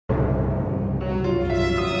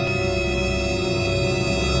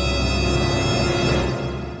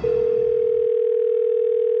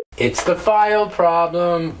It's the file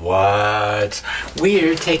problem. What?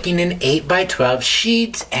 We're taking an 8 by 12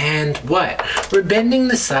 sheet and what? We're bending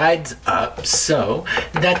the sides up so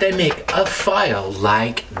that they make a file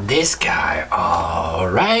like this guy. All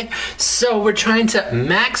right. So we're trying to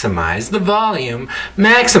maximize the volume.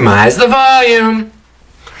 Maximize the volume.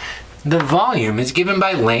 The volume is given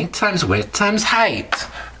by length times width times height.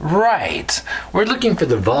 Right. We're looking for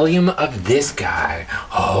the volume of this guy.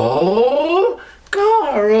 Oh,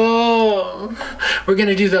 Carl. We're going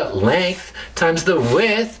to do the length times the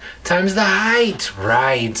width times the height.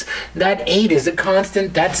 Right. That 8 is a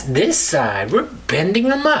constant. That's this side. We're bending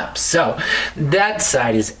them up. So that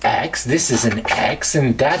side is x. This is an x.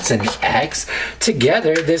 And that's an x.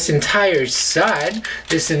 Together, this entire side,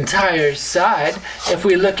 if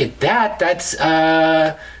we look at that, that's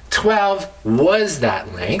 12 was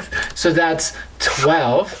that length. So that's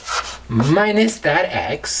 12 minus that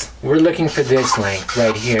x. We're looking for this length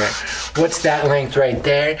right here. What's that length right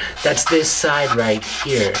there? That's this side right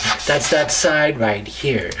here. That's that side right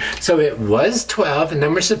here. So it was 12, and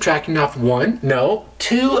then we're subtracting off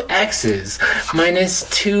 2 x's minus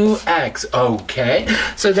 2x. Okay,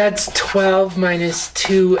 so that's 12 minus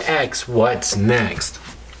 2x. What's next?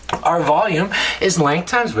 Our volume is length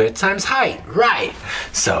times width times height. Right.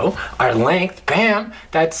 So our length, bam,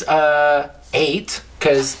 that's 8,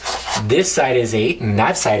 because this side is 8 and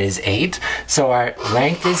that side is 8. So our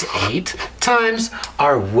length is 8 times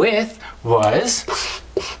our width was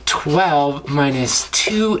 12 minus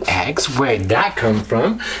 2x. Where'd that come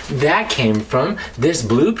from? That came from this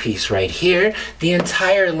blue piece right here. The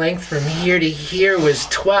entire length from here to here was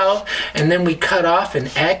 12, and then we cut off an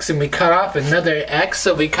x and we cut off another x,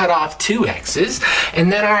 so we cut off 2 x's.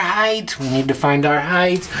 And then our height, we need to find our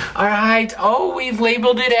height. Our height, oh, we've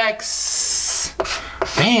labeled it x.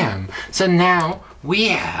 Bam. So now we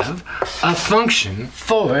have a function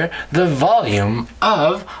for the volume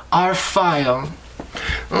of our file.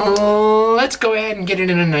 Let's go ahead and get it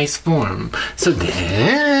in a nice form. So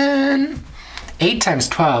then 8 times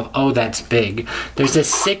 12, oh, that's big. There's a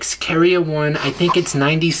 6, carry a 1. I think it's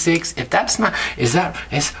 96. If that's not,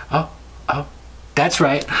 that's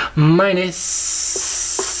right. Minus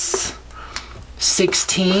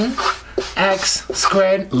 16x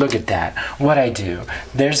squared. Look at that. What I do.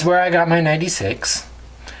 There's where I got my 96.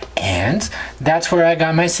 And that's where I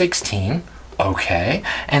got my 16. Okay,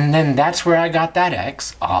 and then that's where I got that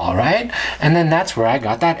x, all right, and then that's where I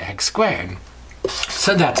got that x squared.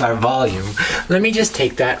 So that's our volume. Let me just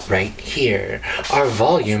take that right here. Our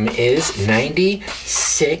volume is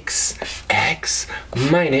 96x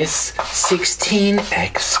minus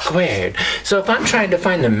 16x squared. So if I'm trying to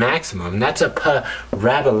find the maximum, that's a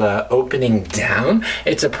parabola opening down.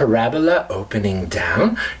 It's a parabola opening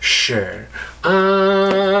down, sure.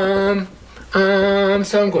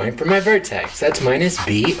 So I'm going for my vertex. That's minus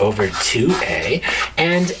b over 2a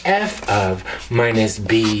and f of minus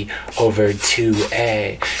b over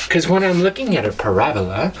 2a. Because when I'm looking at a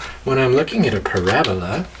parabola,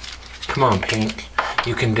 come on, Pink,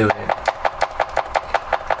 you can do it.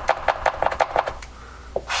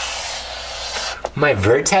 My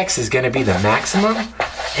vertex is going to be the maximum,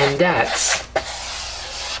 and that's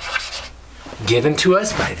given to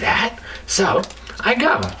us by that. So I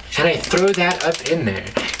go, and I throw that up in there.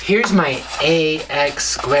 Here's my ax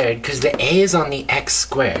squared, because the a is on the x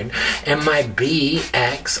squared, and my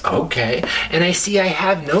bx, okay, and I see I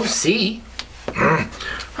have no c.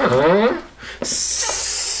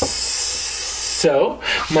 So,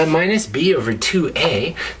 my minus b over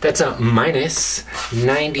 2a, that's a minus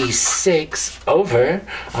 96 over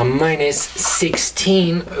a minus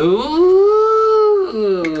 16.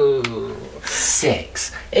 Ooh,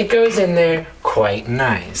 6. It goes in there quite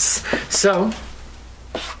nice. So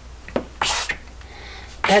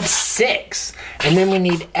that's 6. And then we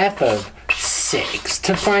need f of 6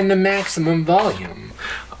 to find the maximum volume.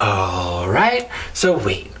 All right. So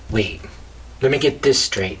wait. Let me get this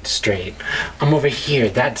straight. I'm over here.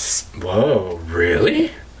 That's, whoa,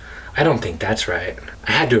 really? I don't think that's right.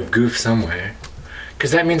 I had to have goofed somewhere.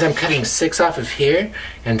 Because that means I'm cutting 6 off of here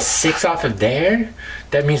and 6 off of there.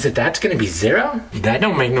 That means that that's going to be 0? That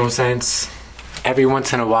don't make no sense. Every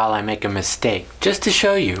once in a while I make a mistake just to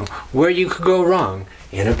show you where you could go wrong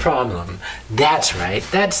in a problem. That's right,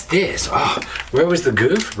 that's this. Oh, where was the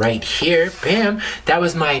goof? Right here, bam. That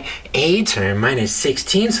was my A term, minus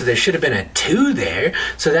 16, so there should have been a 2 there.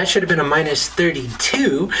 So that should have been a minus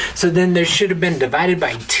 32. So then there should have been divided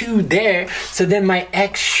by 2 there. So then my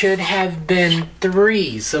x should have been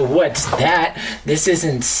 3. So what's that? This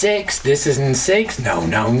isn't 6, this isn't 6. No,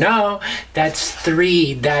 no, no. That's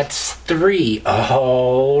 3, that's 3.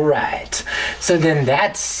 All right. So then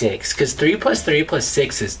that's 6, because 3 plus 3 plus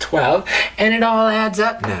 6 is 12, and it all adds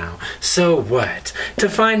up now. So what? To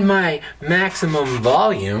find my maximum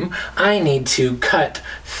volume, I need to cut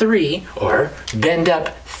 3, or bend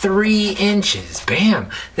up 3 inches. Bam!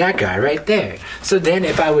 That guy right there. So then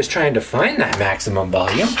if I was trying to find that maximum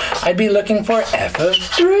volume, I'd be looking for f of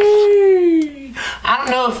 3. I don't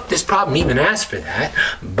know if this problem even asks for that,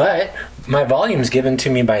 but my volume's given to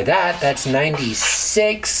me by that. That's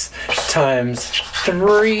 96 times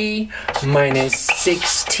 3 minus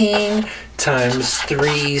 16 times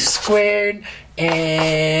 3 squared.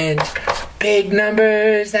 And big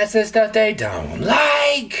numbers, that's the stuff they don't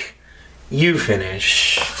like. You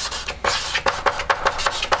finish.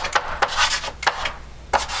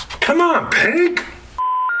 Come on, pig!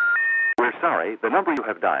 We're sorry, the number you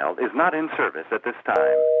have dialed is not in service at this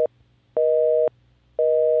time.